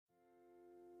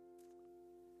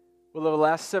Well, over the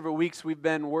last several weeks, we've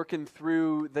been working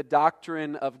through the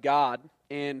doctrine of God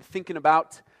and thinking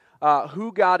about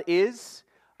who God is,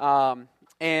 and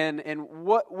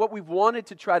what we've wanted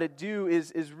to try to do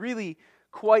is really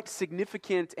quite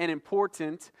significant and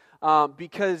important,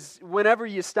 because whenever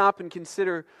you stop and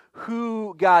consider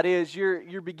who God is,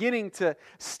 you're beginning to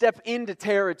step into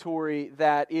territory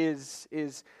that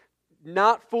is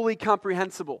not fully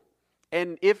comprehensible.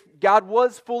 And if God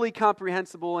was fully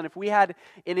comprehensible, and if we had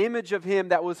an image of Him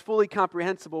that was fully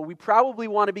comprehensible, we probably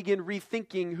want to begin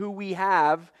rethinking who we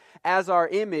have as our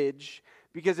image,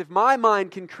 because if my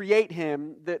mind can create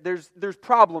Him, there's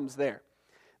problems there.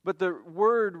 But the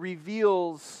Word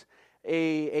reveals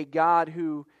a God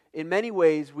who, in many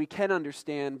ways, we can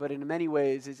understand, but in many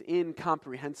ways is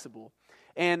incomprehensible.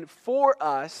 And for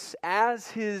us, as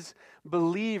His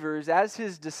believers, as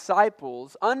His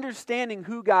disciples, understanding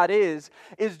who God is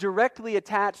directly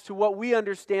attached to what we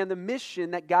understand the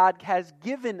mission that God has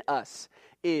given us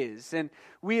is. And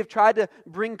we have tried to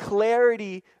bring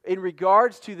clarity in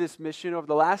regards to this mission over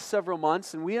the last several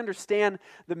months, and we understand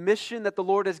the mission that the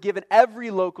Lord has given every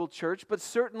local church, but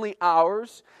certainly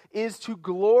ours, is to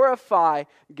glorify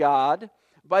God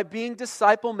by being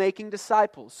disciple-making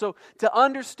disciples. So to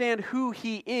understand who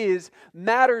He is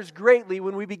matters greatly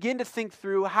when we begin to think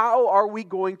through how are we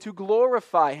going to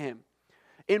glorify Him?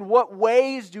 In what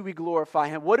ways do we glorify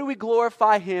Him? What do we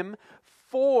glorify Him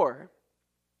for?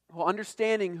 Well,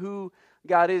 understanding who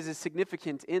God is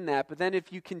significant in that. But then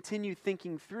if you continue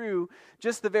thinking through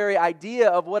just the very idea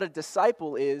of what a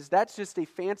disciple is, that's just a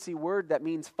fancy word that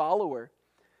means follower.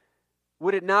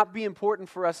 Would it not be important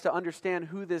for us to understand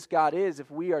who this God is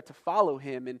if we are to follow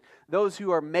Him? And those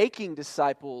who are making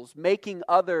disciples, making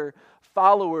other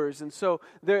followers. And so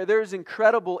there's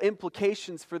incredible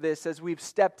implications for this as we've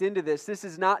stepped into this. This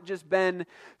has not just been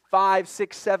 5,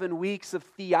 6, 7 weeks of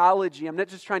theology. I'm not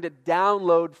just trying to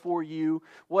download for you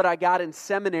what I got in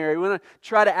seminary. We want to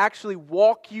try to actually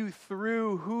walk you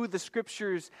through who the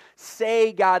Scriptures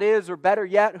say God is, or better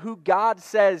yet, who God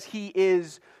says He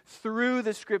is through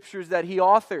the Scriptures that He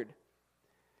authored.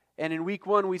 And in week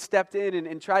 1, we stepped in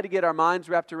and tried to get our minds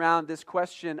wrapped around this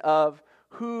question of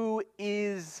who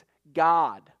is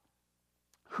God?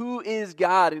 Who is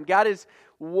God? And God is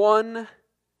one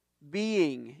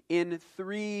being in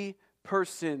 3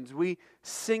 persons. We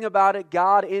sing about it,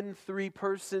 God in 3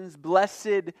 persons,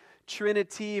 blessed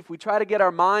Trinity. If we try to get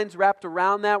our minds wrapped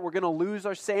around that, we're going to lose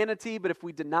our sanity. But if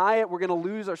we deny it, we're going to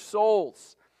lose our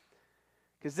souls.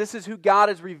 Because this is who God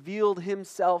has revealed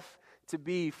Himself to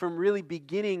be from really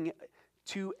beginning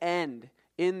to end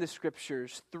in the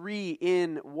Scriptures. 3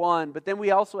 in 1. But then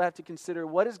we also have to consider,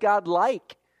 what is God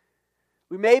like?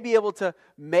 We may be able to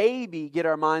get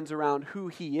our minds around who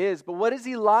He is, but what is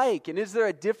He like? And is there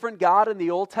a different God in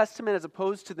the Old Testament as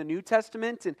opposed to the New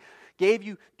Testament? And gave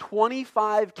you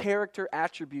 25 character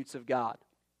attributes of God.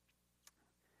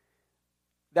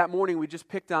 That morning we just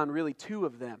picked on really 2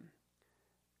 of them.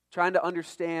 Trying to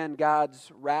understand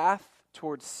God's wrath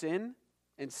towards sin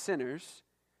and sinners,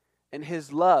 and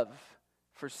His love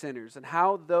for sinners, and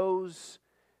how those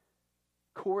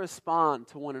correspond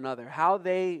to one another, how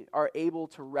they are able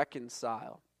to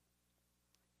reconcile.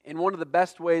 And one of the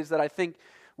best ways that I think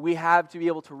we have to be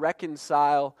able to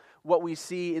reconcile what we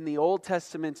see in the Old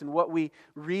Testament and what we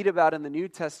read about in the New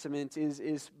Testament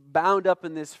is bound up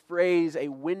in this phrase, a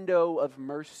window of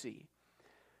mercy.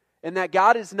 And that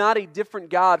God is not a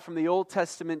different God from the Old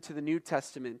Testament to the New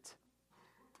Testament.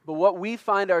 But what we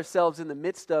find ourselves in the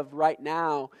midst of right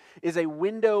now is a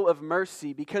window of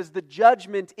mercy, because the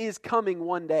judgment is coming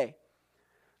one day.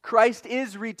 Christ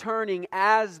is returning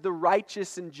as the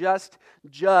righteous and just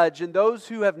judge, and those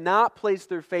who have not placed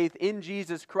their faith in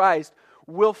Jesus Christ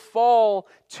will fall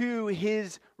to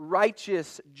His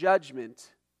righteous judgment.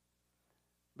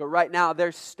 But right now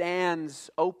there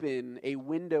stands open a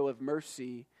window of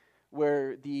mercy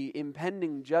where the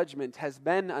impending judgment has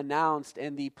been announced,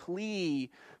 and the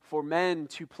plea for men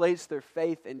to place their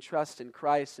faith and trust in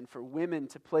Christ, and for women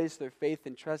to place their faith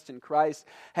and trust in Christ,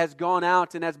 has gone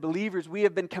out. And as believers, we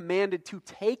have been commanded to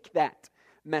take that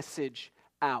message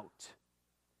out.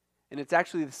 And it's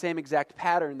actually the same exact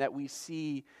pattern that we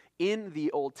see in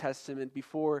the Old Testament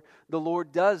before the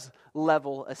Lord does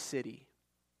level a city.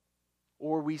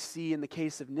 Or we see in the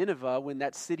case of Nineveh, when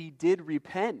that city did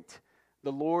repent,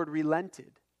 the Lord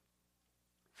relented.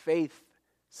 Faith,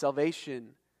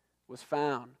 salvation was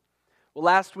found. Well,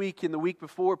 last week and the week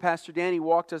before, Pastor Danny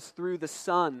walked us through the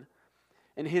Son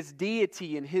and His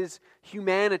deity and His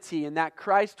humanity, and that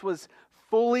Christ was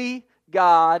fully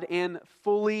God and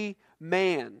fully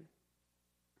man.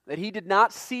 That He did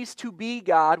not cease to be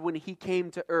God when He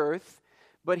came to earth,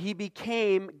 but he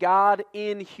became God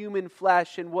in human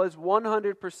flesh and was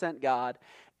 100% God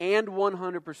and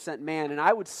 100% man. And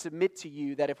I would submit to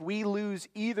you that if we lose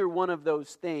either one of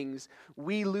those things,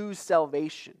 we lose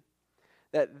salvation.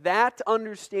 That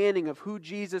understanding of who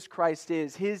Jesus Christ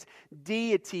is, his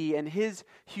deity and his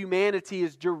humanity,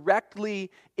 is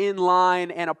directly in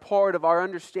line and a part of our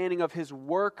understanding of his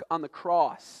work on the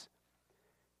cross.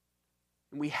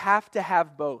 And we have to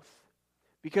have both,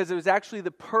 because it was actually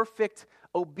the perfect,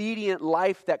 obedient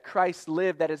life that Christ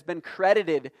lived that has been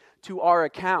credited to our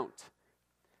account.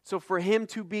 So for him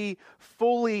to be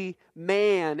fully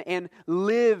man and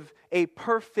live a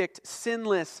perfect,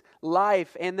 sinless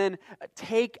life, and then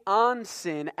take on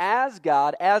sin as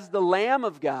God, as the Lamb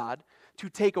of God, to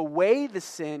take away the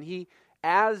sin, he,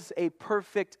 as a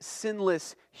perfect,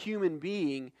 sinless human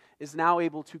being, is now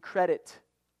able to credit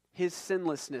his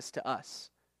sinlessness to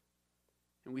us.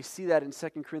 And we see that in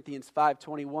 2 Corinthians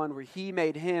 5:21, where he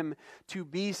made him to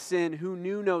be sin who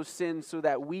knew no sin, so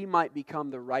that we might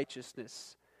become the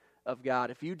righteousness of God.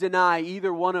 If you deny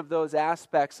either one of those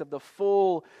aspects of the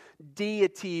full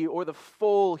deity or the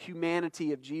full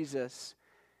humanity of Jesus,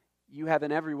 you have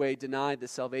in every way denied the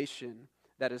salvation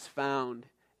that is found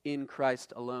in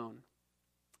Christ alone.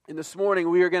 And this morning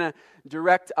we are going to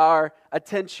direct our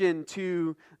attention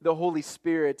to the Holy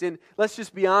Spirit. And let's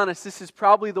just be honest, this is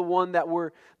probably the one that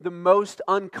we're the most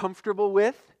uncomfortable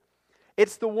with.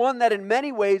 It's the one that in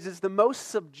many ways is the most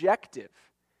subjective.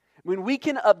 When we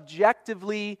can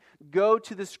objectively go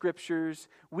to the Scriptures,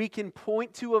 we can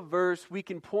point to a verse, we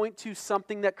can point to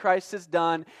something that Christ has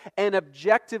done, and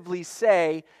objectively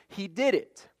say, he did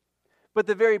it. But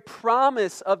the very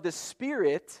promise of the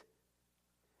Spirit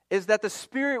is that the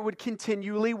Spirit would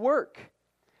continually work.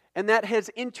 And that has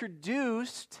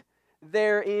introduced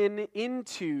therein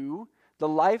into the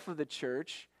life of the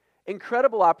church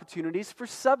incredible opportunities for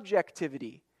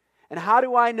subjectivity. And how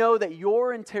do I know that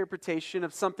your interpretation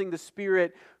of something the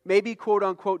Spirit maybe quote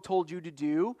unquote told you to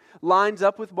do lines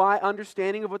up with my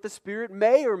understanding of what the Spirit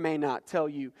may or may not tell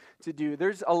you to do?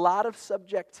 There's a lot of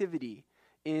subjectivity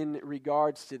in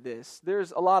regards to this.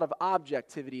 There's a lot of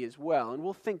objectivity as well, and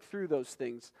we'll think through those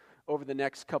things over the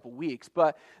next couple weeks.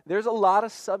 But there's a lot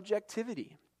of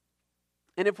subjectivity.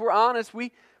 And if we're honest,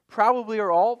 we probably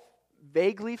are all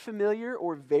vaguely familiar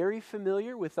or very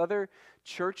familiar with other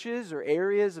churches or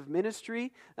areas of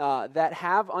ministry that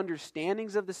have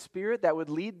understandings of the Spirit that would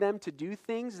lead them to do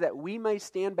things that we may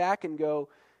stand back and go,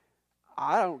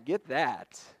 I don't get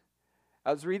that.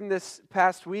 I was reading this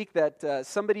past week that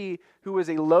somebody who was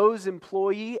a Lowe's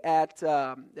employee at,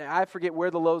 I forget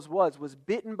where the Lowe's was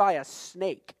bitten by a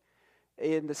snake.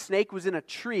 And the snake was in a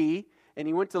tree, and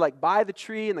he went to buy the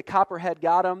tree, and the copperhead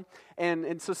got him.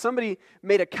 And so somebody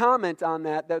made a comment on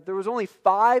that there was only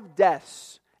 5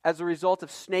 deaths as a result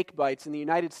of snake bites in the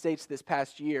United States this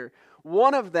past year.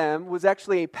 One of them was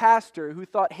actually a pastor who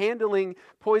thought handling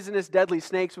poisonous, deadly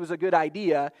snakes was a good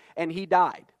idea, and he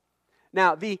died.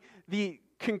 Now, the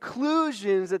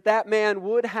conclusions that man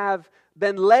would have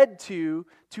been led to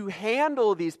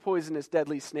handle these poisonous,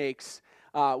 deadly snakes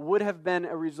would have been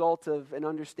a result of an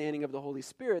understanding of the Holy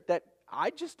Spirit that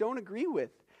I just don't agree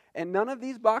with. And none of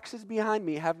these boxes behind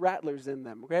me have rattlers in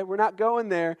them. Okay, we're not going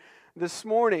there this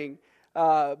morning,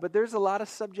 but there's a lot of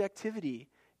subjectivity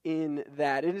in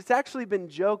that. And it's actually been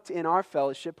joked in our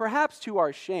fellowship, perhaps to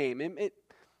our shame.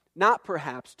 Not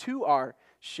perhaps, to our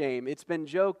shame. It's been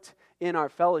joked in our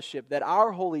fellowship that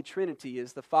our Holy Trinity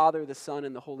is the Father, the Son,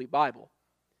 and the Holy Bible.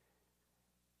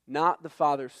 Not the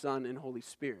Father, Son, and Holy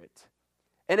Spirit.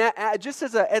 And just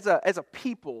as a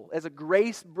people, as a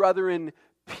Grace Brethren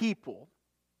people,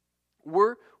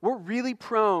 we're really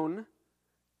prone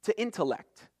to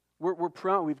intellect. We're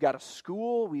prone. We've got a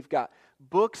school. We've got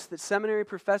books that seminary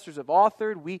professors have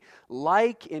authored. We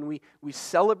like and we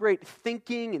celebrate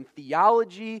thinking and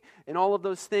theology and all of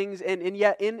those things. And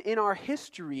yet in our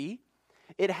history,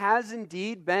 it has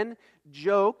indeed been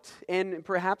joked, and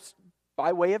perhaps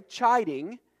by way of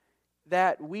chiding,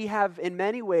 that we have in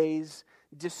many ways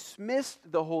dismissed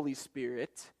the Holy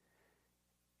Spirit,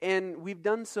 and we've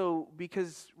done so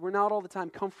because we're not all the time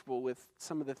comfortable with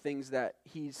some of the things that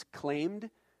He's claimed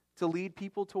to lead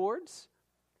people towards,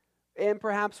 and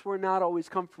perhaps we're not always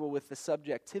comfortable with the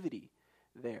subjectivity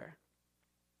there.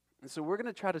 And so we're going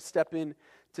to try to step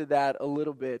into that a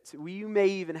little bit. You may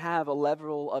even have a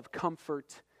level of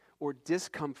comfort or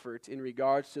discomfort in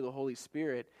regards to the Holy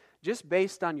Spirit just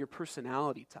based on your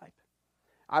personality type.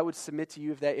 I would submit to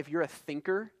you that if you're a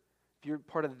thinker, if you're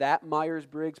part of that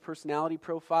Myers-Briggs personality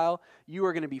profile, you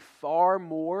are going to be far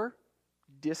more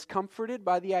discomforted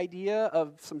by the idea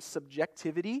of some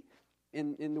subjectivity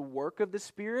in the work of the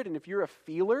Spirit. And if you're a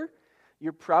feeler,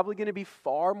 you're probably going to be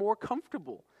far more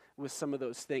comfortable with some of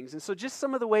those things. And so just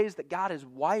some of the ways that God has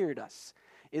wired us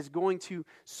is going to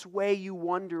sway you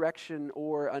one direction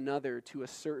or another to a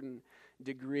certain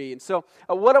degree. And so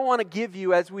what I want to give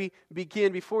you as we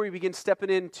begin, before we begin stepping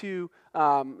into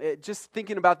just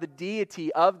thinking about the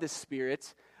deity of the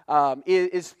Spirit,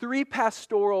 is 3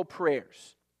 pastoral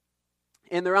prayers.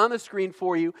 And they're on the screen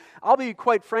for you. I'll be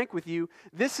quite frank with you.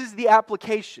 This is the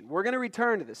application. We're going to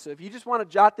return to this. So if you just want to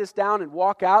jot this down and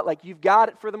walk out like you've got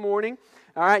it for the morning,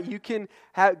 all right, you can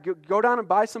go down and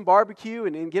buy some barbecue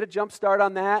and get a jump start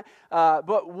on that.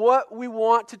 But what we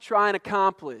want to try and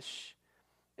accomplish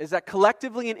is that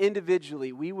collectively and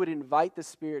individually, we would invite the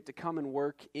Spirit to come and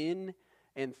work in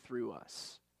and through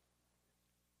us.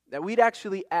 That we'd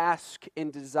actually ask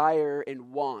and desire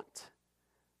and want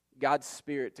God's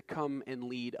Spirit to come and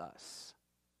lead us.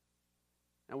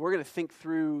 And we're going to think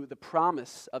through the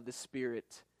promise of the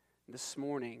Spirit this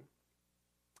morning.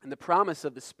 And the promise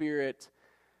of the Spirit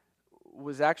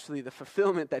was actually the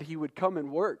fulfillment that He would come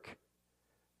and work.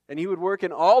 And He would work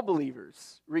in all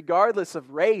believers, regardless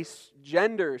of race,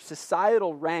 gender,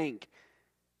 societal rank.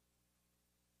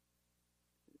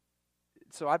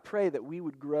 So I pray that we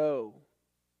would grow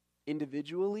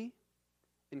individually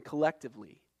and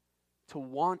collectively to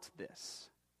want this,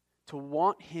 to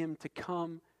want Him to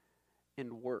come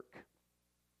and work.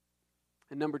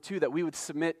 And number 2, that we would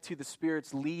submit to the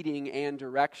Spirit's leading and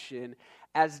direction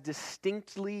as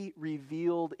distinctly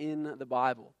revealed in the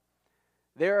Bible.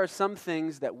 There are some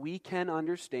things that we can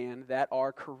understand that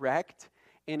are correct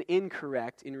and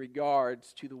incorrect in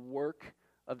regards to the work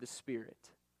of the Spirit.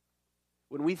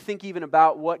 When we think even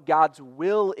about what God's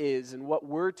will is and what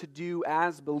we're to do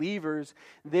as believers,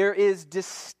 there is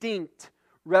distinct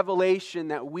revelation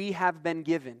that we have been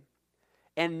given.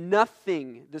 And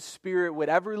nothing the Spirit would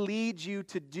ever lead you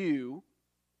to do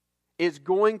is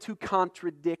going to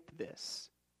contradict this.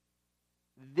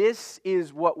 This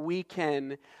is what we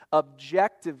can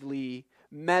objectively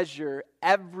measure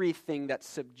everything that's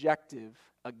subjective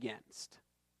against.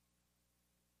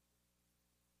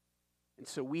 And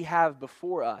so we have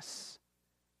before us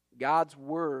God's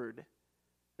Word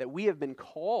that we have been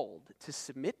called to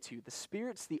submit to. The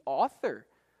Spirit's the author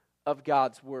of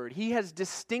God's Word. He has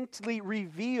distinctly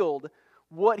revealed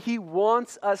what He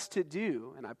wants us to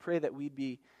do. And I pray that we'd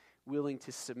be willing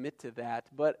to submit to that,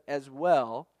 but as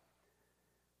well,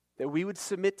 that we would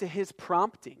submit to His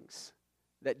promptings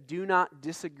that do not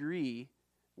disagree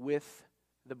with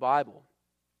the Bible.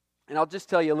 And I'll just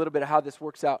tell you a little bit of how this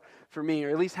works out for me, or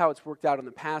at least how it's worked out in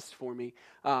the past for me.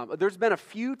 There's been a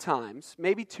few times,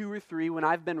 maybe 2 or 3, when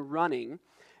I've been running,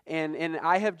 and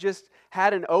I have just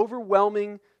had an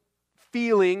overwhelming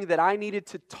feeling that I needed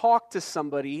to talk to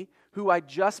somebody who I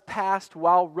just passed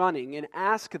while running and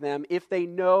ask them if they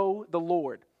know the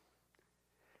Lord.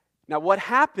 Now, what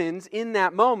happens in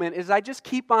that moment is I just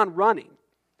keep on running.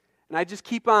 And I just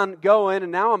keep on going,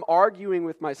 and now I'm arguing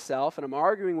with myself, and I'm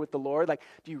arguing with the Lord. Like,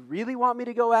 do you really want me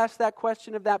to go ask that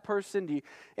question of that person?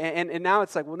 And now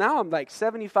it's like, well, now I'm like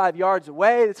 75 yards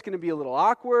away. It's going to be a little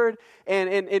awkward.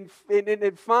 And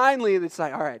finally, it's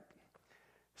like, all right,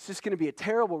 it's just going to be a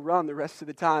terrible run the rest of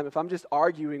the time if I'm just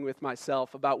arguing with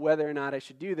myself about whether or not I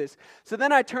should do this. So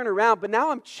then I turn around, but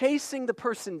now I'm chasing the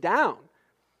person down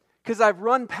because I've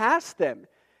run past them.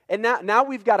 And now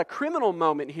we've got a criminal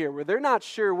moment here where they're not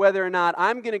sure whether or not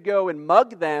I'm going to go and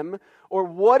mug them or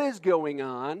what is going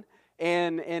on.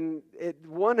 And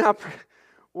when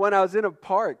I was in a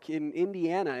park in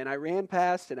Indiana and I ran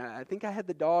past and I think I had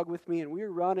the dog with me and we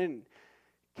were running,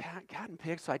 gotten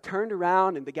picked. So I turned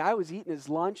around and the guy was eating his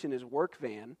lunch in his work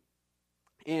van.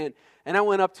 And I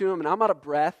went up to him and I'm out of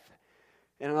breath.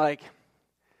 And I'm like,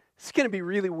 this is going to be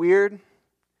really weird.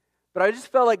 But I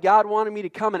just felt like God wanted me to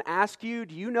come and ask you,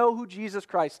 do you know who Jesus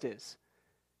Christ is?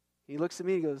 He looks at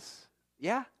me and goes,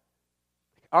 yeah.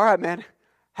 All right, man.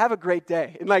 Have a great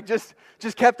day. And like just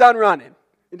kept on running.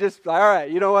 And just, all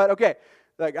right, you know what? Okay.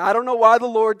 Like, I don't know why the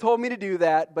Lord told me to do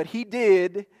that, but He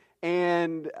did.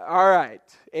 And all right.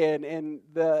 And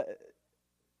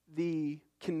the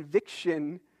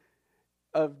conviction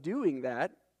of doing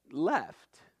that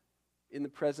left in the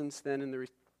presence then in the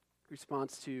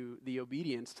response to the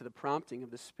obedience to the prompting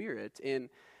of the Spirit. And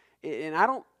I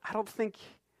don't think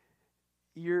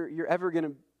you're ever going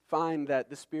to find that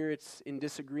the Spirit's in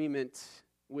disagreement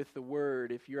with the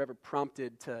Word if you're ever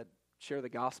prompted to share the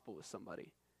gospel with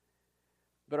somebody.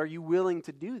 But are you willing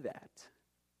to do that?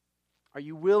 Are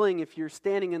you willing, if you're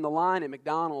standing in the line at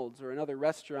McDonald's or another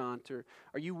restaurant, or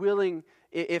are you willing,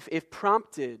 if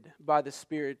prompted by the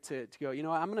Spirit to go, you know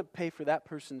what, I'm going to pay for that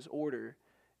person's order.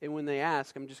 And when they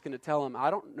ask, I'm just going to tell them, I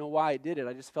don't know why I did it.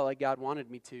 I just felt like God wanted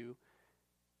me to.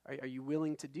 Are you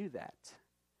willing to do that?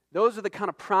 Those are the kind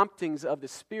of promptings of the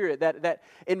Spirit that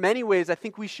in many ways I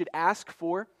think we should ask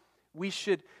for. We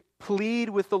should plead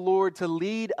with the Lord to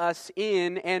lead us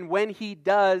in, and when He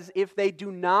does, if they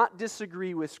do not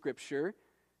disagree with Scripture,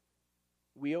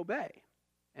 we obey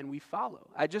and we follow.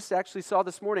 I just actually saw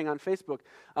this morning on Facebook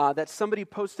that somebody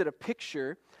posted a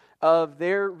picture of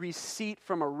their receipt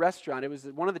from a restaurant. It was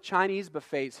one of the Chinese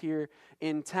buffets here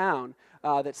in town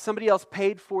that somebody else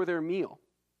paid for their meal.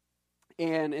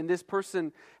 And this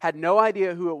person had no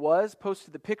idea who it was,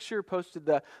 posted the picture, posted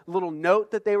the little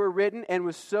note that they were written, and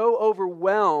was so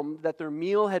overwhelmed that their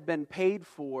meal had been paid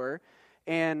for.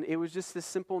 And it was just this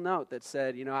simple note that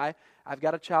said, I've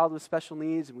got a child with special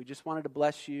needs, and we just wanted to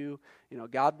bless you.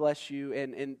 God bless you.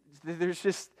 And there's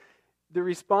just the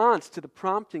response to the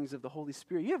promptings of the Holy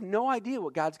Spirit. You have no idea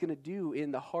what God's going to do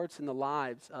in the hearts and the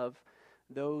lives of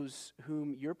those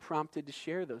whom you're prompted to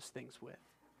share those things with.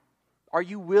 Are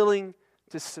you willing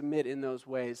to submit in those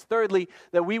ways? Thirdly,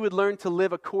 that we would learn to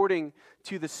live according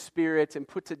to the Spirit and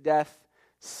put to death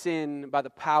sin by the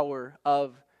power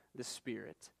of the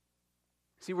Spirit.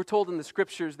 See, we're told in the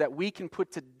Scriptures that we can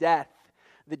put to death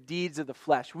the deeds of the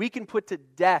flesh. We can put to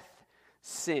death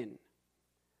sin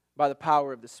by the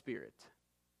power of the Spirit.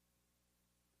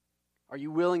 Are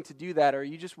you willing to do that, or are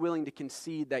you just willing to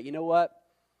concede that, you know what?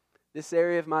 This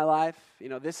area of my life,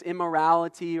 this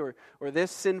immorality or this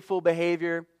sinful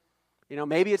behavior,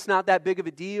 maybe it's not that big of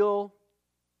a deal.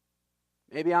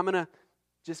 Maybe I'm going to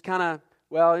just I'm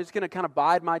just going to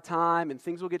bide my time and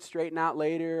things will get straightened out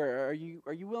later. Or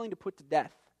are you willing to put to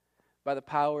death by the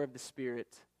power of the Spirit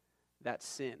that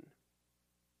sin?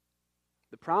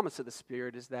 The promise of the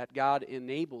Spirit is that God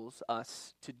enables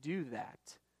us to do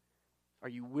that. Are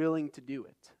you willing to do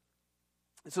it?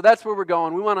 And so that's where we're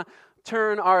going. We want to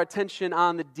turn our attention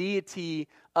on the deity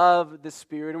of the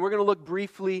Spirit. And we're going to look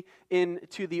briefly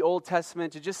into the Old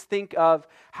Testament to just think of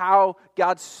how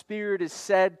God's Spirit is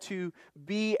said to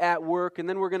be at work. And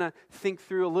then we're going to think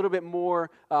through a little bit more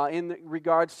in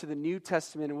regards to the New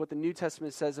Testament and what the New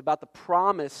Testament says about the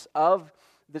promise of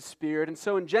the Spirit. And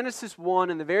so in Genesis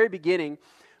 1, in the very beginning,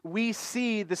 we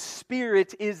see the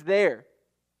Spirit is there.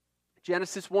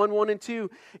 Genesis 1, and 2,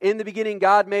 in the beginning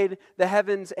God made the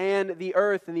heavens and the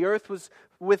earth was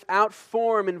without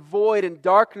form and void, and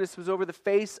darkness was over the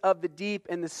face of the deep,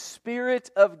 and the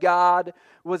Spirit of God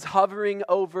was hovering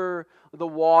over the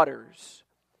waters.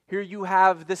 Here you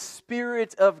have the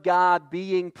Spirit of God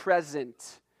being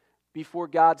present before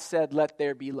God said, "Let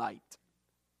there be light."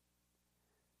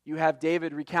 You have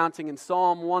David recounting in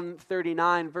Psalm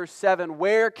 139, verse 7,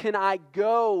 "Where can I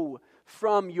go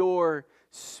from your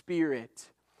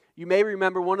Spirit?" You may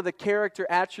remember one of the character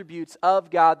attributes of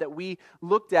God that we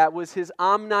looked at was His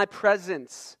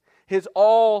omnipresence, His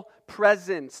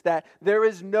all-presence, that there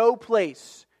is no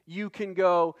place you can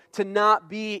go to not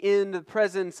be in the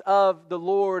presence of the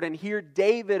Lord. And here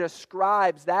David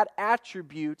ascribes that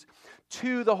attribute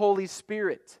to the Holy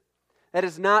Spirit. That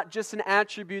is not just an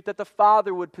attribute that the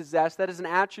Father would possess. That is an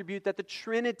attribute that the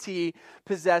Trinity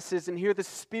possesses. And here the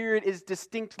Spirit is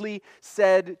distinctly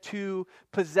said to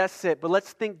possess it. But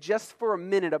let's think just for a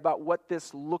minute about what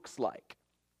this looks like.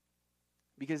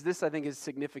 Because this, I think, is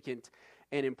significant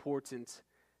and important.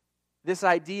 This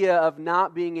idea of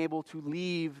not being able to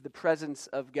leave the presence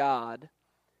of God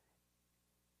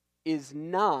is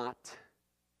not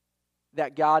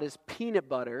that God is peanut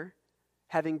butter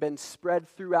having been spread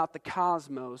throughout the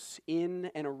cosmos in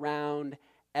and around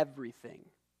everything.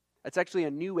 That's actually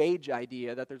a New Age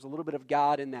idea, that there's a little bit of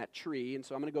God in that tree, and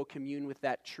so I'm going to go commune with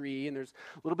that tree, and there's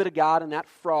a little bit of God in that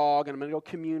frog, and I'm going to go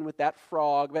commune with that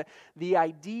frog. But the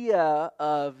idea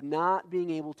of not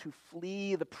being able to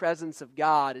flee the presence of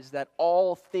God is that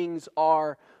all things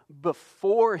are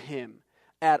before Him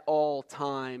at all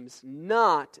times,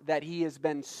 not that He has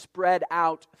been spread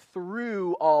out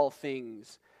through all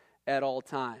things at all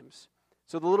times.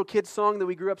 So the little kid's song that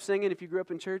we grew up singing, if you grew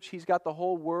up in church, He's got the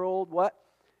whole world, what?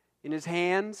 In His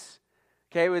hands.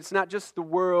 Okay, well, it's not just the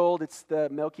world, it's the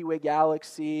Milky Way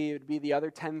galaxy. It would be the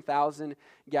other 10,000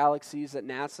 galaxies that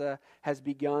NASA has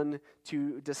begun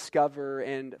to discover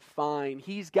and find.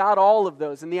 He's got all of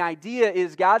those. And the idea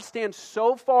is God stands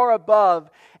so far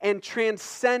above and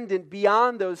transcendent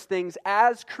beyond those things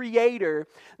as creator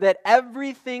that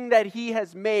everything that He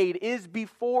has made is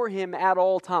before Him at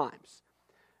all times.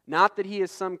 Not that He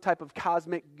is some type of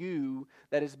cosmic goo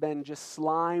that has been just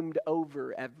slimed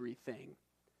over everything.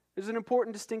 There's an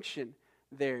important distinction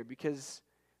there, because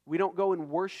we don't go and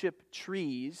worship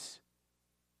trees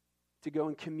to go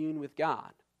and commune with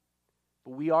God.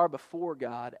 But we are before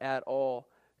God at all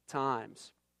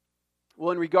times.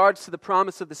 Well, in regards to the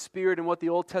promise of the Spirit and what the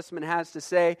Old Testament has to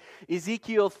say,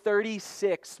 Ezekiel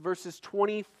 36, verses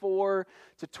 24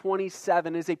 to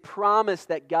 27, is a promise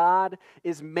that God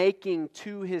is making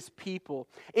to His people.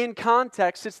 In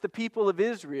context, it's the people of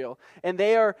Israel, and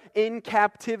they are in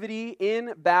captivity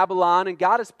in Babylon, and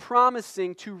God is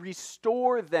promising to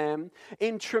restore them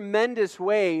in tremendous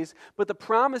ways, but the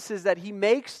promises that He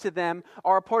makes to them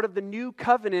are a part of the new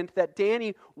covenant that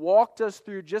Danny walked us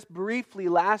through just briefly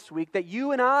last week, that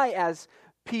you and I, as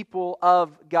people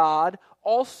of God,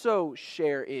 also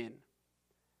share in.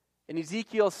 And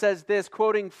Ezekiel says this,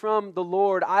 quoting from the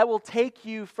Lord, "I will take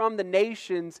you from the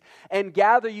nations and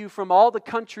gather you from all the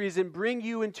countries and bring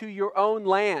you into your own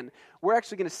land." We're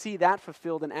actually going to see that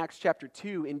fulfilled in Acts chapter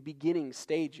 2 in beginning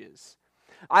stages.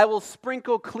 "I will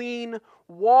sprinkle clean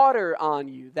water on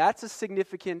you." That's a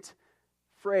significant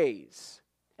phrase.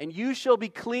 "And you shall be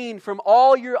clean from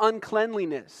all your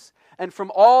uncleanliness. And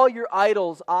from all your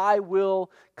idols I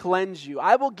will cleanse you.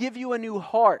 I will give you a new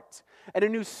heart, and a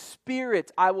new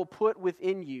spirit I will put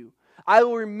within you. I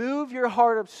will remove your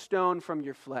heart of stone from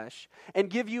your flesh, and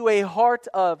give you a heart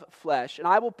of flesh. And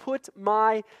I will put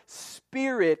my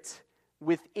spirit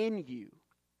within you,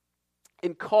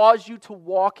 and cause you to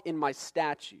walk in my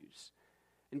statutes,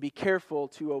 and be careful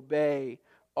to obey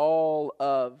all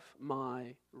of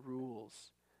my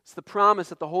rules." It's the promise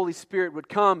that the Holy Spirit would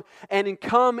come, and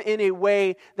come in a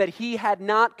way that He had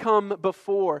not come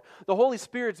before. The Holy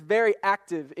Spirit's very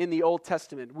active in the Old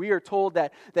Testament. We are told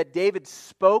that David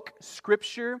spoke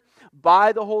Scripture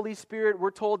by the Holy Spirit.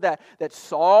 We're told that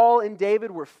Saul and David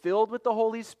were filled with the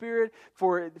Holy Spirit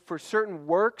for certain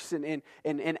works and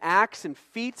acts and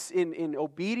feats in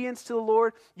obedience to the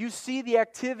Lord. You see the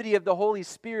activity of the Holy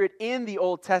Spirit in the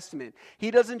Old Testament.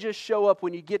 He doesn't just show up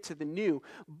when you get to the New,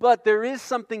 but there is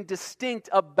something distinct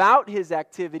about His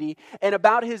activity and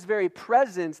about His very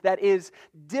presence that is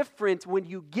different when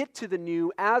you get to the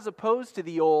New as opposed to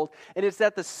the Old, and it's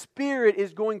that the Spirit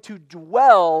is going to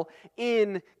dwell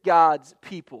in God's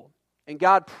people. And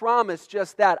God promised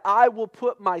just that. "I will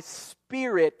put my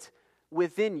Spirit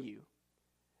within you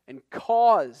and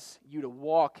cause you to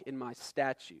walk in my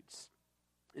statutes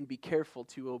and be careful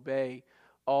to obey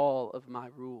all of my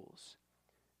rules."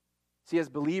 See, as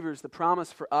believers, the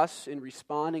promise for us in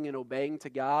responding and obeying to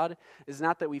God is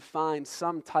not that we find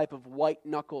some type of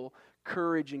white-knuckle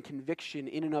courage and conviction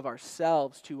in and of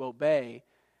ourselves to obey.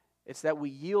 It's that we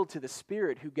yield to the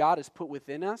Spirit who God has put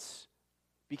within us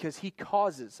because He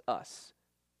causes us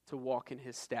to walk in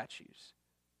His statutes.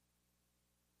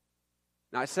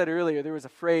 Now, I said earlier there was a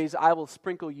phrase, "I will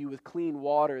sprinkle you with clean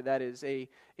water," that is an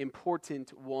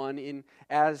important one.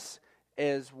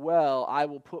 As well, "I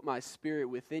will put my Spirit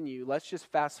within you." Let's just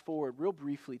fast forward real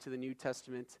briefly to the New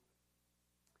Testament.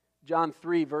 John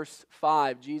 3, verse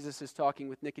 5, Jesus is talking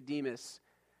with Nicodemus.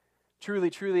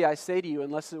 "Truly, truly, I say to you,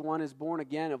 unless one is born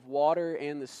again of water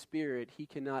and the Spirit, he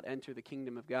cannot enter the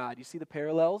kingdom of God." You see the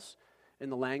parallels in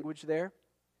the language there?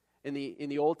 In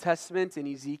the Old Testament, in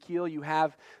Ezekiel, you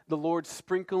have the Lord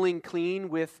sprinkling clean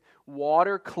with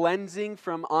water, cleansing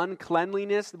from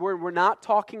uncleanliness. We're not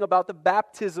talking about the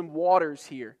baptism waters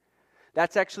here.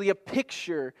 That's actually a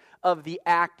picture of the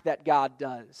act that God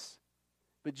does.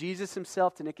 But Jesus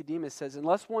Himself to Nicodemus says,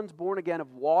 unless one's born again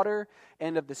of water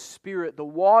and of the Spirit, the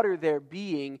water there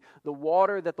being the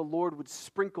water that the Lord would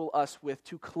sprinkle us with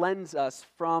to cleanse us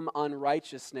from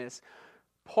unrighteousness.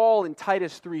 Paul in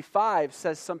Titus 3:5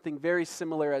 says something very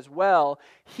similar as well.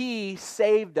 He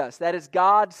saved us. That is,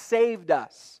 God saved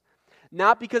us.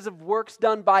 Not because of works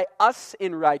done by us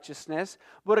in righteousness,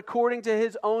 but according to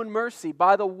His own mercy,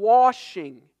 by the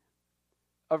washing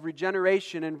of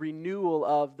regeneration and renewal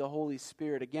of the Holy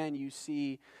Spirit. Again, you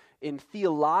see in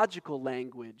theological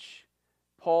language,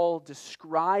 Paul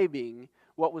describing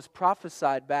what was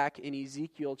prophesied back in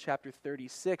Ezekiel chapter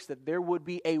 36, that there would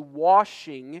be a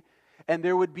washing and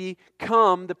there would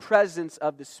become the presence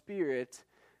of the Spirit,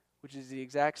 which is the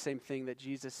exact same thing that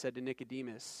Jesus said to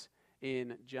Nicodemus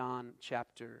in John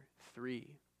chapter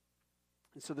 3.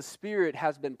 And so the Spirit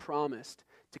has been promised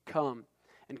to come,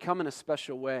 and come in a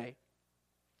special way.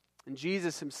 And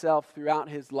Jesus Himself, throughout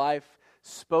His life,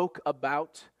 spoke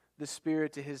about the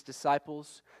Spirit to His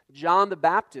disciples. John the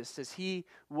Baptist, as he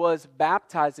was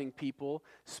baptizing people,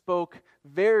 spoke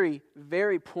very,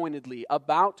 very pointedly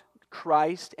about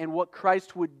Christ and what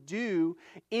Christ would do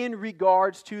in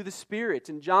regards to the Spirit.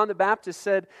 And John the Baptist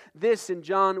said this in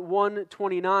John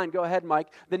 1:29. Go ahead,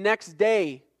 Mike. "The next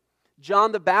day,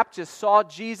 John the Baptist saw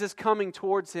Jesus coming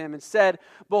towards him and said,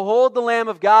 'Behold the Lamb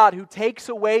of God who takes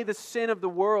away the sin of the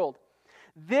world.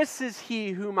 This is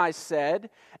He whom I said,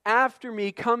 after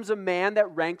me comes a man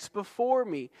that ranks before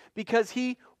me, because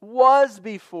He was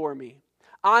before me.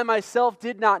 I myself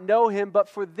did not know him, but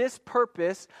for this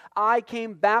purpose I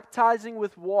came baptizing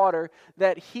with water,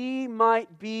 that he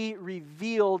might be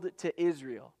revealed to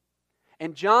Israel.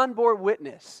 And John bore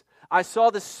witness. I saw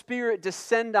the Spirit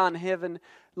descend on heaven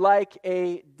like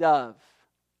a dove,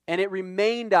 and it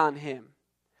remained on him.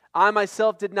 I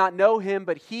myself did not know him,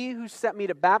 but he who sent me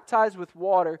to baptize with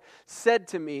water said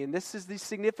to me," and this is the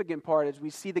significant part as we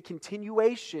see the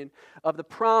continuation of the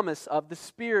promise of the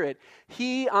Spirit,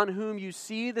 "He on whom you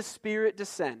see the Spirit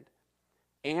descend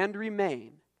and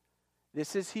remain,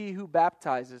 this is he who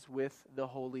baptizes with the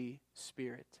Holy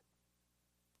Spirit.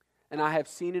 And I have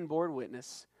seen and borne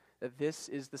witness that this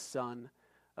is the Son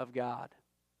of God."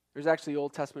 There's actually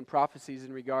Old Testament prophecies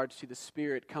in regards to the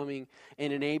Spirit coming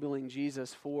and enabling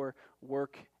Jesus for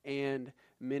work and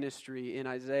ministry. In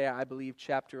Isaiah, I believe,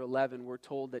 chapter 11, we're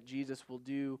told that Jesus will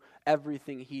do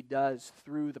everything he does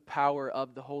through the power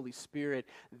of the Holy Spirit.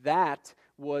 That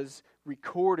was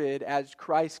recorded as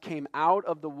Christ came out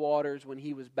of the waters when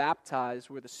he was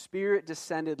baptized, where the Spirit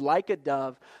descended like a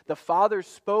dove. The Father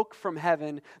spoke from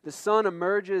heaven. The Son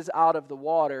emerges out of the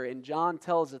water, and John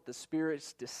tells that the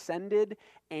Spirit descended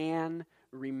and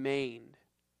remained.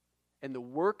 And the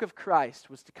work of Christ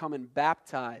was to come and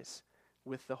baptize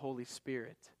with the Holy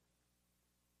Spirit.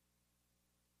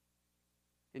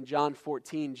 In John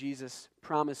 14, Jesus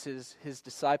promises his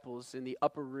disciples in the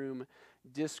upper room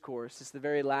discourse. It's the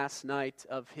very last night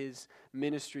of his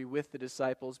ministry with the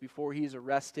disciples before he's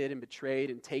arrested and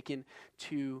betrayed and taken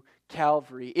to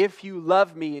Calvary. "If you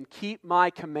love me and keep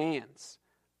my commands,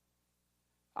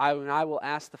 I will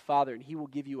ask the Father, and he will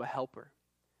give you a helper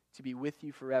to be with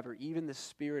you forever, even the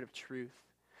Spirit of truth,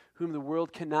 whom the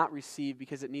world cannot receive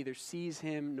because it neither sees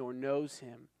him nor knows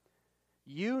him.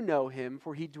 You know him,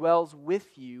 for he dwells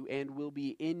with you and will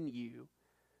be in you."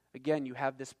 Again, you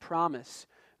have this promise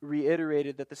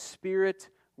reiterated that the Spirit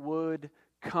would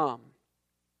come,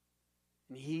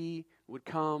 and he would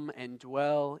come and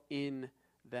dwell in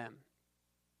them.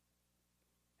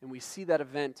 And we see that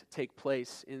event take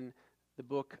place in the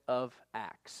book of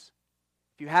Acts.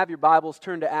 If you have your Bibles,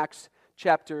 turn to Acts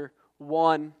chapter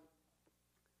 1.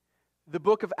 The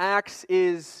book of Acts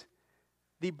is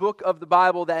the book of the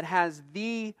Bible that has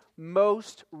the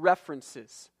most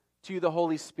references to the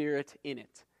Holy Spirit in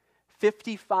it.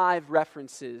 55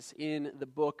 references in the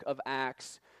book of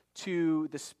Acts to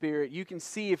the Spirit. You can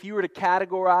see, if you were to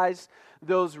categorize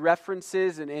those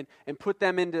references and put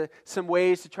them into some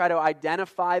ways to try to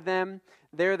identify them,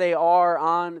 there they are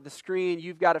on the screen.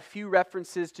 You've got a few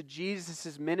references to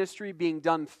Jesus' ministry being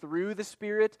done through the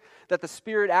Spirit, that the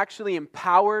Spirit actually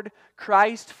empowered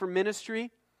Christ for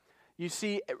ministry. You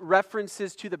see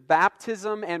references to the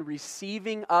baptism and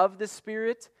receiving of the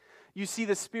Spirit. You see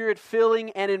the Spirit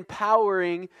filling and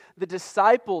empowering the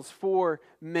disciples for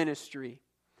ministry.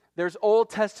 There's Old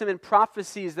Testament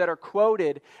prophecies that are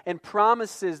quoted and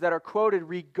promises that are quoted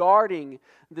regarding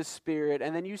the Spirit.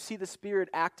 And then you see the Spirit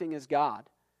acting as God.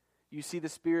 You see the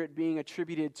Spirit being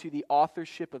attributed to the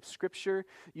authorship of Scripture.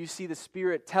 You see the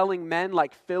Spirit telling men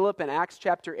like Philip in Acts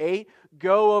chapter 8,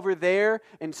 "Go over there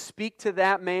and speak to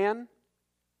that man."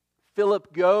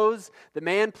 Philip goes, the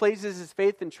man places his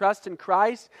faith and trust in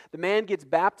Christ, the man gets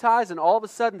baptized, and all of a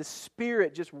sudden the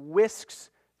Spirit just whisks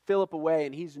Philip away,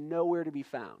 and he's nowhere to be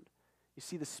found. You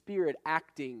see the Spirit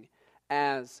acting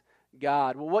as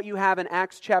God. Well, what you have in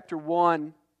Acts chapter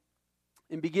 1,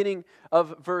 in beginning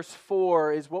of verse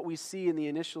 4, is what we see in the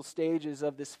initial stages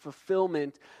of this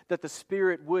fulfillment that the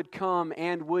Spirit would come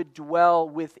and would dwell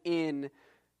within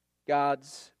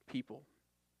God's people.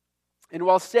 "And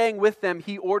while staying with them,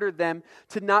 he ordered them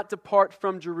to not depart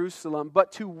from Jerusalem,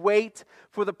 but to wait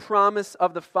for the promise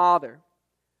of the Father,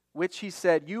 which he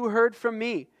said, 'You heard from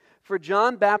me, for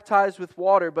John baptized with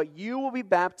water, but you will be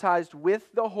baptized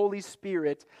with the Holy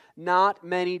Spirit not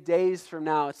many days from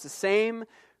now.'" It's the same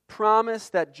promise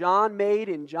that John made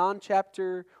in John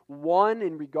chapter 1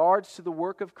 in regards to the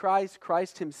work of Christ.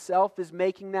 Christ himself is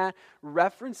making that,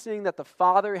 referencing that the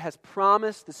Father has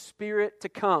promised the Spirit to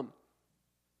come.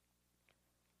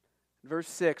 Verse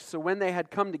 6, "So when they had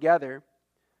come together,"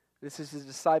 this is his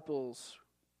disciples,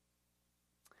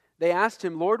 "they asked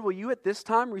him, 'Lord, will you at this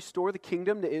time restore the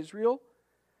kingdom to Israel?'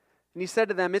 And he said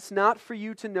to them, 'It's not for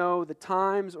you to know the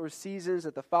times or seasons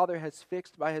that the Father has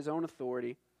fixed by his own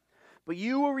authority, but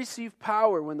you will receive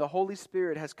power when the Holy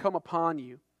Spirit has come upon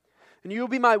you. And you will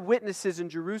be my witnesses in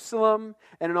Jerusalem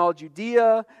and in all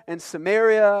Judea and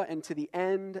Samaria and to the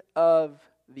end of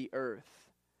the earth.'"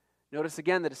 Notice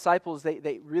again, the disciples,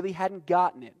 they really hadn't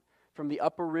gotten it from the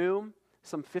upper room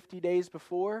some 50 days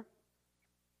before.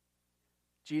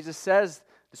 Jesus says,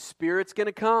 the Spirit's going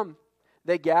to come.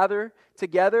 they gather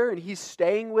together, and he's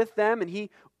staying with them, and he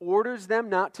orders them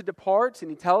not to depart, and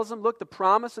he tells them, look, the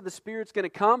promise of the Spirit's going to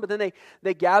come, but then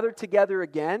they gather together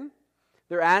again.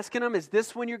 They're asking him, is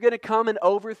this when you're going to come and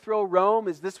overthrow Rome?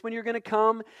 Is this when you're going to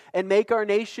come and make our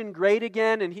nation great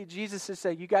again? And Jesus is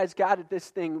saying, you guys got this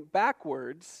thing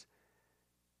backwards.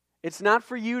 It's not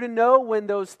for you to know when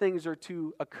those things are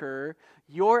to occur.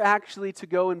 You're actually to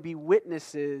go and be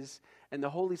witnesses, and the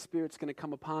Holy Spirit's going to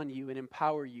come upon you and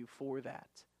empower you for that.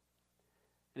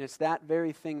 And it's that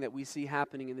very thing that we see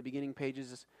happening in the beginning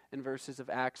pages and verses of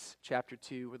Acts chapter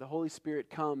 2, where the Holy Spirit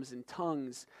comes in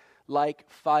tongues like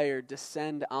fire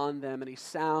descend on them, and a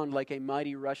sound like a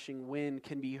mighty rushing wind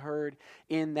can be heard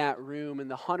in that room. And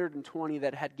the 120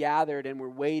 that had gathered and were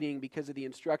waiting because of the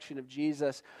instruction of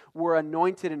Jesus were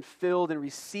anointed and filled and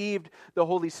received the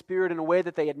Holy Spirit in a way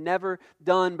that they had never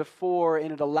done before,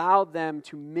 and it allowed them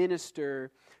to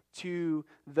minister to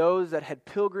those that had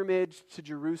pilgrimaged to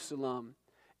Jerusalem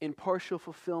in partial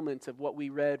fulfillment of what we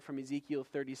read from Ezekiel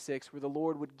 36, where the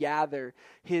Lord would gather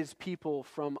his people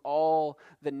from all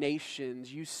the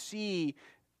nations. You see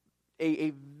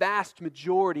a vast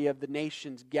majority of the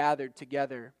nations gathered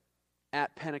together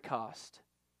at Pentecost,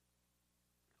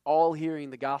 all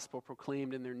hearing the gospel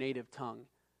proclaimed in their native tongue.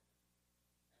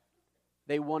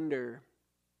 They wonder,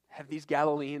 have these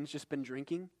Galileans just been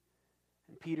drinking?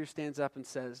 And Peter stands up and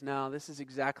says, no, this is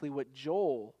exactly what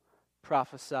Joel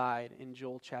prophesied in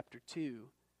Joel chapter 2.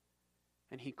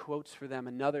 And he quotes for them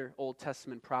another Old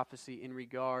Testament prophecy in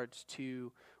regards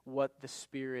to what the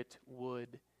Spirit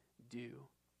would do.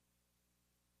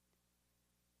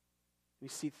 We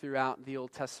see throughout the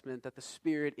Old Testament that the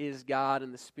Spirit is God,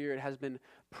 and the Spirit has been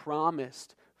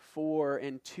promised for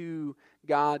and to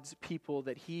God's people,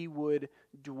 that he would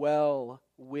dwell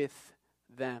with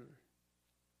them.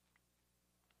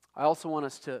 I also want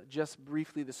us to just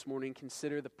briefly this morning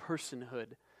consider the personhood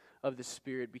of the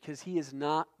Spirit, because he is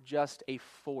not just a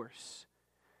force.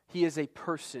 He is a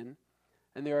person,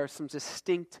 and there are some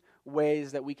distinct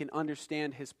ways that we can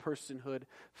understand his personhood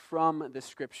from the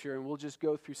Scripture, and we'll just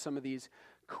go through some of these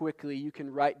quickly. You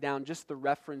can write down just the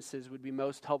references would be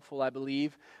most helpful, I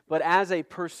believe. But as a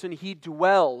person, he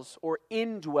dwells or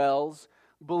indwells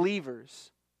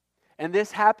believers. And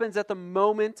this happens at the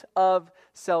moment of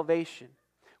salvation.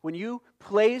 When you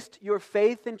placed your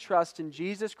faith and trust in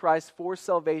Jesus Christ for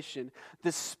salvation,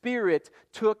 the Spirit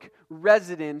took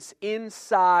residence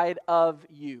inside of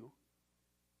you,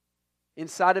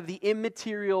 inside of the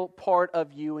immaterial part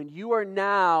of you, and you are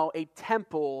now a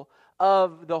temple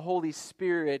of the Holy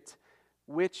Spirit,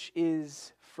 which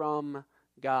is from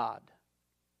God.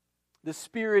 The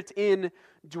Spirit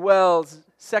indwells.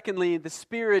 Secondly, the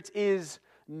Spirit is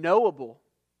knowable.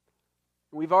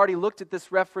 We've already looked at this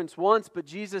reference once, but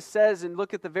Jesus says, and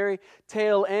look at the very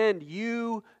tail end,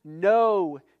 you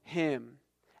know him.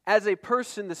 As a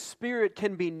person, the Spirit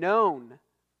can be known.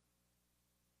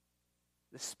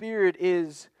 The Spirit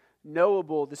is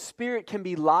knowable. The Spirit can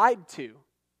be lied to.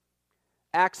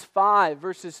 Acts 5,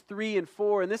 verses 3 and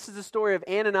 4, and this is the story of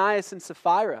Ananias and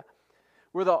Sapphira,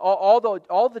 where all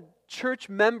the church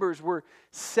members were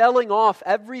selling off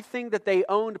everything that they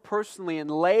owned personally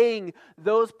and laying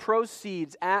those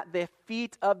proceeds at the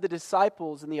feet of the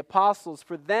disciples and the apostles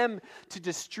for them to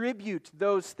distribute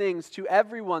those things to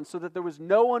everyone so that there was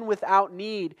no one without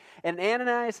need. And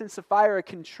Ananias and Sapphira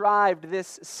contrived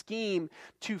this scheme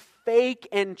to fake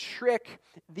and trick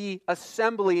the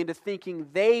assembly into thinking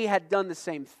they had done the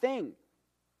same thing.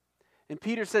 And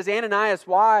Peter says, Ananias,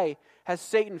 why has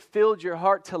Satan filled your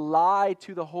heart to lie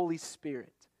to the Holy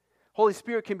Spirit? Holy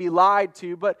Spirit can be lied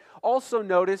to, but also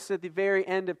notice at the very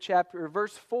end of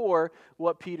verse 4,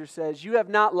 what Peter says, you have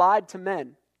not lied to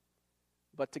men,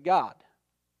 but to God.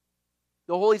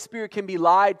 The Holy Spirit can be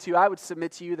lied to. I would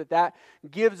submit to you that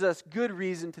gives us good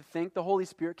reason to think the Holy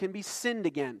Spirit can be sinned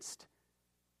against.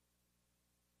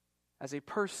 As a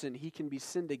person, he can be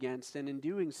sinned against, and in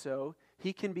doing so,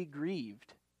 he can be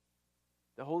grieved.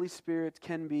 The Holy Spirit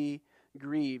can be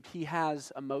grieved. He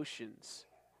has emotions.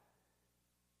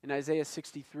 In Isaiah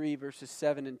 63, verses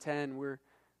 7 and 10,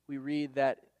 we read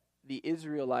that the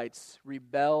Israelites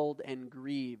rebelled and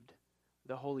grieved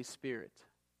the Holy Spirit.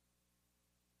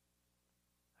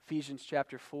 Ephesians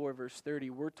chapter 4, verse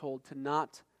 30, we're told to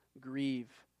not grieve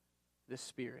the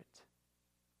Spirit.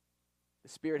 The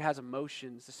Spirit has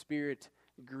emotions. The Spirit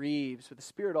grieves, but the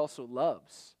Spirit also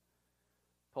loves.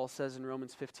 Paul says in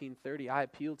Romans 15:30, I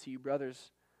appeal to you,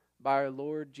 brothers, by our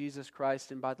Lord Jesus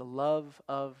Christ and by the love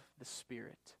of the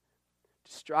Spirit,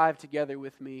 to strive together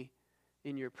with me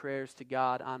in your prayers to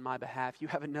God on my behalf. You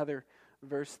have another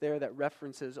verse there that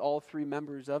references all three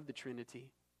members of the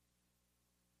Trinity.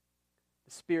 The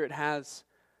The Spirit has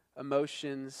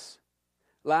emotions.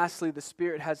 Lastly, the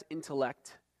Spirit has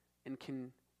intellect and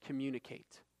can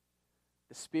communicate.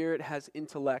 The Spirit has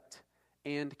intellect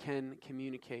and can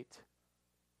communicate.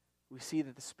 We see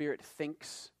that the Spirit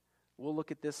thinks. We'll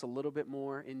look at this a little bit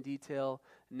more in detail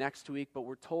next week, but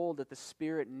we're told that the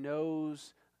Spirit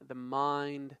knows the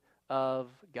mind of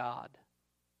God.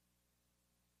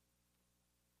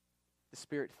 The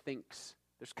Spirit thinks.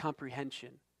 There's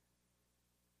comprehension.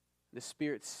 The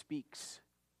Spirit speaks.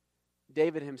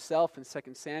 David himself in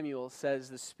 2 Samuel says,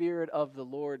 "The Spirit of the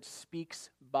Lord speaks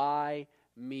by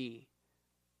me."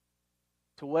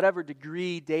 To whatever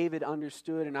degree David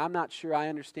understood, and I'm not sure I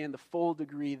understand the full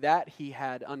degree that he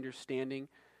had understanding,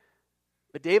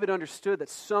 but David understood that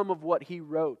some of what he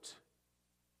wrote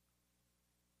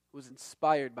was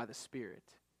inspired by the Spirit.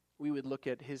 We would look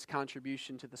at his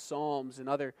contribution to the Psalms and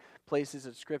other places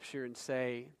of Scripture and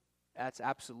say, that's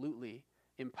absolutely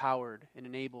empowered and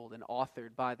enabled and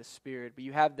authored by the Spirit. But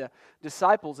you have the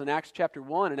disciples in Acts chapter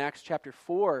 1 and Acts chapter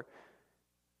 4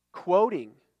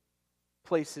 quoting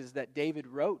places that David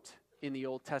wrote in the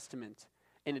Old Testament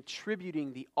and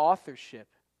attributing the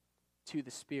authorship to the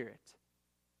Spirit.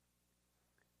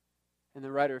 And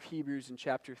the writer of Hebrews in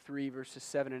chapter 3, verses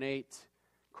 7 and 8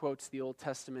 quotes the Old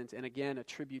Testament and again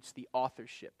attributes the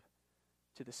authorship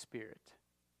to the Spirit.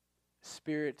 The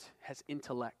Spirit has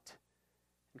intellect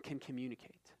and can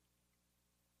communicate.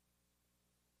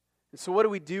 And so what do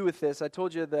we do with this? I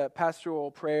told you the pastoral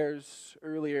prayers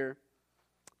earlier,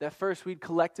 that first we'd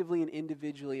collectively and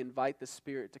individually invite the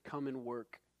Spirit to come and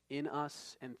work in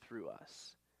us and through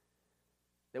us.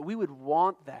 That we would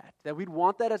want that we'd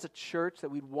want that as a church, that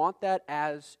we'd want that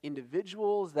as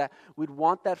individuals, that we'd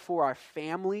want that for our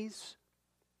families.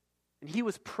 And He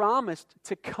was promised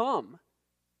to come.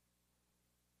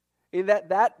 And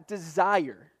that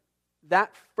desire,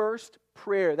 that first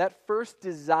prayer, that first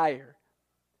desire,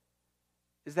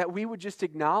 is that we would just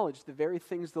acknowledge the very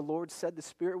things the Lord said the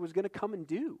Spirit was going to come and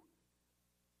do.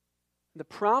 The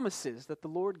promises that the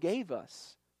Lord gave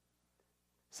us.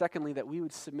 Secondly, that we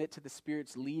would submit to the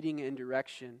Spirit's leading and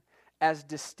direction as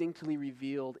distinctly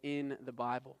revealed in the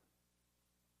Bible.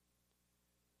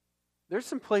 There's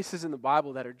some places in the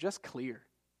Bible that are just clear.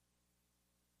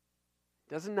 It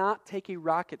does not take a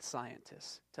rocket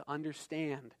scientist to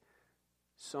understand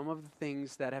some of the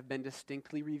things that have been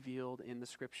distinctly revealed in the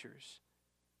Scriptures.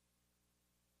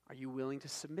 Are you willing to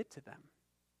submit to them?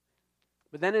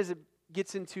 But then as it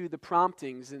gets into the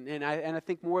promptings and I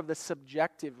think more of the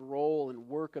subjective role and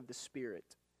work of the Spirit,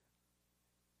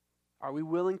 are we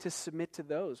willing to submit to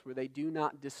those where they do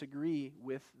not disagree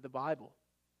with the Bible?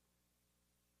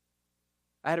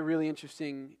 I had a really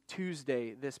interesting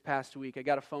Tuesday this past week. I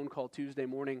got a phone call Tuesday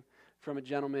morning from a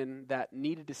gentleman that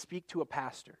needed to speak to a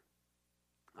pastor.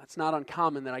 It's not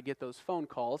uncommon that I get those phone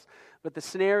calls, but the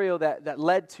scenario that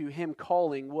led to him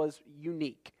calling was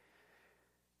unique.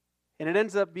 And it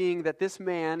ends up being that this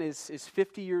man is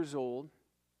 50 years old.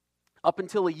 Up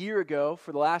until a year ago,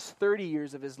 for the last 30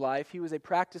 years of his life, he was a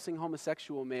practicing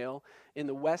homosexual male in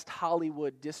the West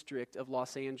Hollywood district of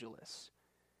Los Angeles.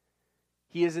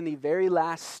 He is in the very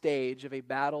last stage of a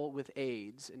battle with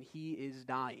AIDS, and he is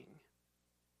dying.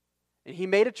 And he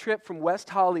made a trip from West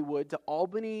Hollywood to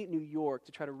Albany, New York,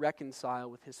 to try to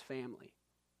reconcile with his family.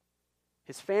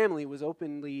 His family was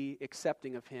openly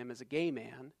accepting of him as a gay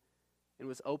man and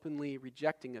was openly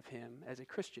rejecting of him as a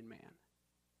Christian man.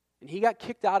 And he got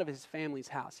kicked out of his family's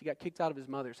house. He got kicked out of his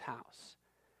mother's house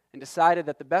and decided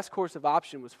that the best course of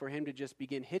option was for him to just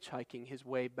begin hitchhiking his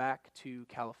way back to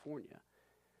California.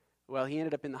 Well, he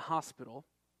ended up in the hospital.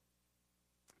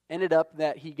 Ended up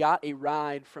that he got a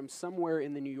ride from somewhere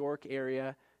in the New York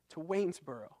area to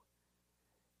Waynesboro.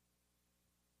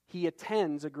 He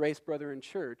attends a Grace Brethren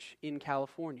church in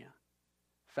California.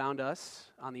 Found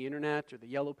us on the internet or the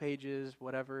yellow pages,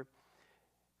 whatever.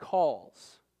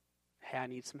 Calls. Hey, I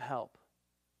need some help.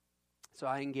 So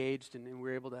I engaged and we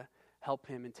were able to help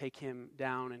him and take him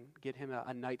down and get him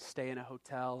a night's stay in a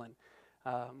hotel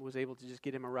and was able to just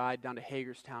get him a ride down to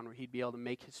Hagerstown where he'd be able to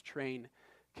make his train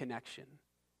connection.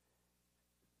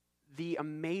 The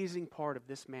amazing part of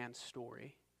this man's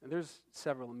story, and there's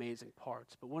several amazing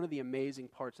parts, but one of the amazing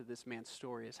parts of this man's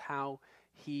story is how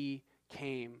he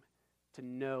came to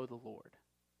know the Lord.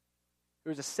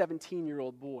 There was a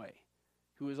 17-year-old boy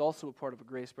who was also a part of a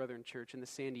Grace Brethren church in the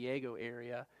San Diego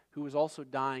area who was also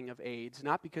dying of AIDS,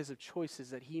 not because of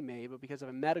choices that he made, but because of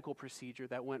a medical procedure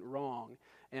that went wrong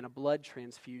and a blood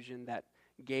transfusion that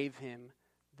gave him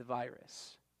the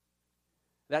virus.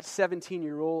 That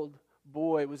 17-year-old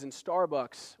boy was in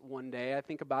Starbucks one day, I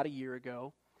think about a year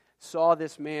ago, saw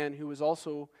this man who was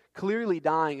also clearly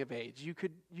dying of AIDS. You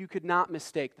could not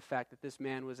mistake the fact that this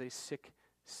man was a sick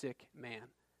man.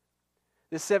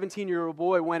 This 17-year-old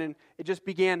boy went and it just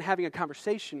began having a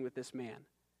conversation with this man.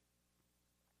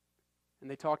 And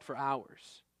they talked for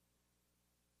hours.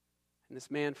 And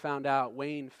this man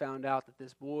Wayne found out that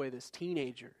this boy, this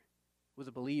teenager, was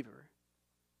a believer.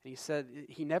 And he said,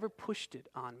 he never pushed it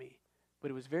on me,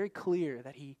 but it was very clear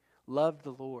that he loved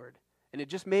the Lord. And it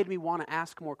just made me want to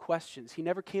ask more questions. He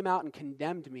never came out and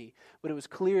condemned me, but it was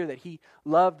clear that he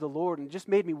loved the Lord, and it just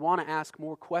made me want to ask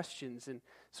more questions. And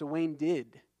so Wayne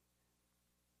did.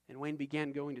 And Wayne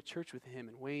began going to church with him,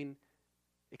 and Wayne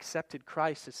accepted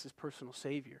Christ as his personal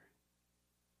Savior.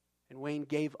 And Wayne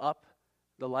gave up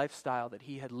the lifestyle that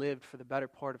he had lived for the better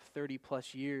part of 30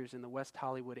 plus years in the West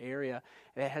Hollywood area,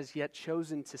 and has yet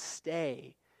chosen to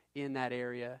stay in that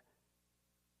area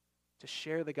to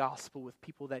share the gospel with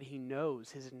people that he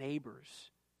knows, his neighbors,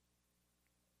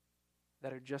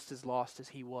 that are just as lost as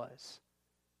he was.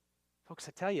 Folks,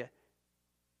 I tell you,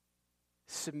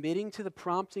 submitting to the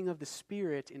prompting of the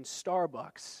Spirit in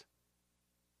Starbucks,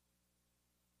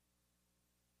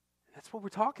 that's what we're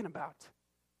talking about.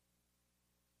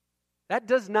 That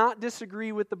does not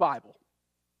disagree with the Bible,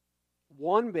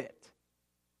 one bit.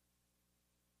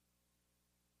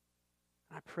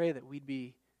 I pray that we'd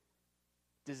be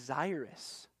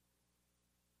desirous,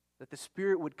 that the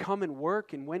Spirit would come and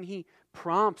work, and when He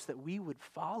prompts, that we would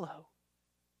follow.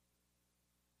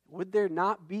 Would there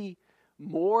not be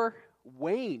more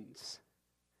Waynes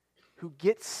who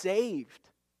get saved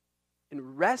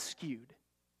and rescued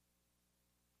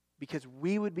because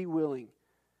we would be willing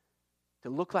to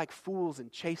look like fools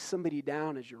and chase somebody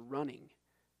down as you're running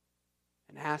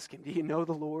and ask him, do you know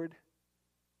the Lord?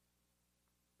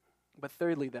 But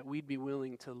thirdly, that we'd be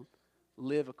willing to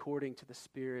live according to the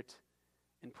Spirit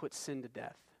and put sin to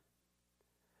death.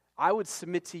 I would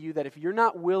submit to you that if you're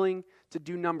not willing to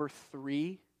do number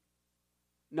 3,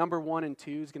 number 1 and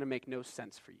 2 is going to make no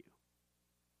sense for you.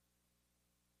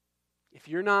 If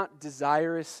you're not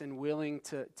desirous and willing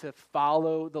to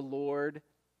follow the Lord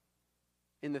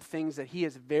in the things that He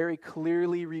has very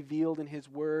clearly revealed in His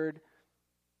Word,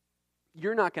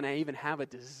 you're not going to even have a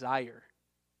desire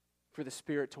for the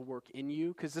Spirit to work in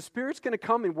you, because the Spirit's going to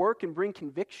come and work and bring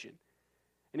conviction.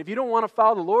 And if you don't want to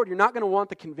follow the Lord, you're not going to want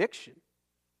the conviction.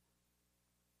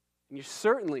 And you're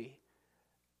certainly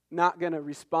not going to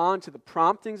respond to the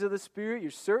promptings of the Spirit. You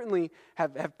certainly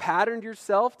have patterned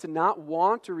yourself to not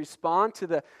want to respond to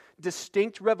the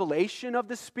distinct revelation of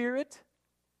the Spirit.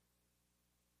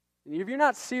 And if you're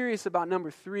not serious about number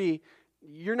 3,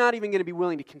 you're not even going to be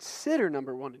willing to consider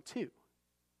number 1 and 2.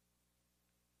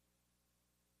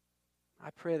 I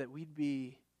pray that we'd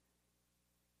be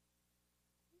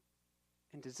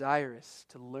and desirous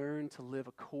to learn to live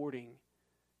according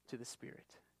to the Spirit.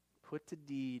 Put to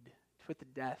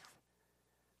death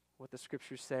what the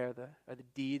Scriptures say are the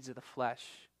deeds of the flesh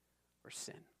or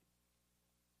sin.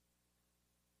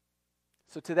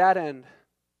 So to that end,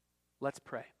 let's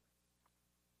pray.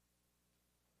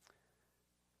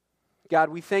 God,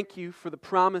 we thank You for the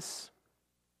promise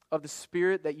of the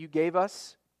Spirit that You gave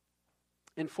us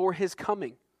and for His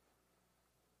coming.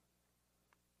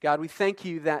 God, we thank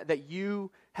You that You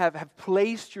have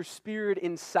placed Your Spirit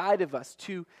inside of us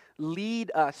to lead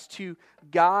us, to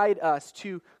guide us,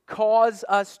 to cause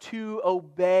us to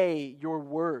obey Your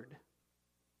Word.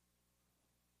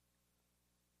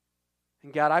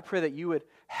 And God, I pray that You would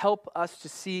help us to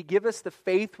see, give us the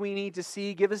faith we need to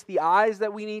see, give us the eyes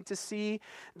that we need to see,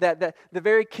 that the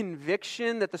very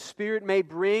conviction that the Spirit may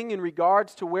bring in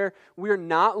regards to where we're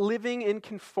not living in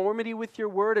conformity with Your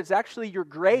Word is actually Your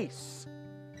grace.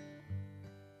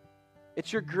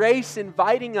 It's Your grace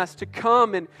inviting us to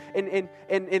come and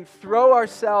throw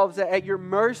ourselves at Your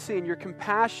mercy and Your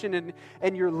compassion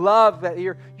and Your love, that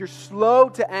you're slow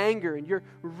to anger and You're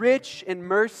rich in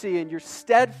mercy and You're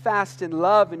steadfast in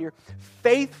love and You're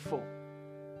faithful.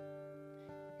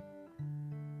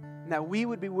 And that we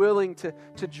would be willing to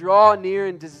draw near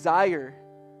and desire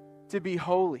to be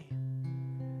holy.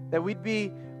 That we'd be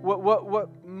what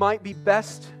might be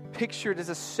best pictured as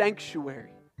a sanctuary.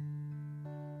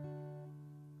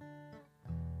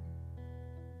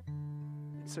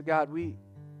 So God, we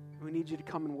need You to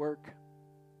come and work.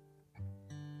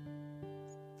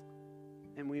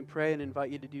 And we pray and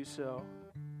invite You to do so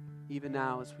even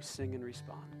now as we sing and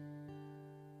respond.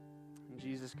 In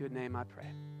Jesus' good name I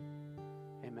pray.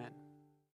 Amen.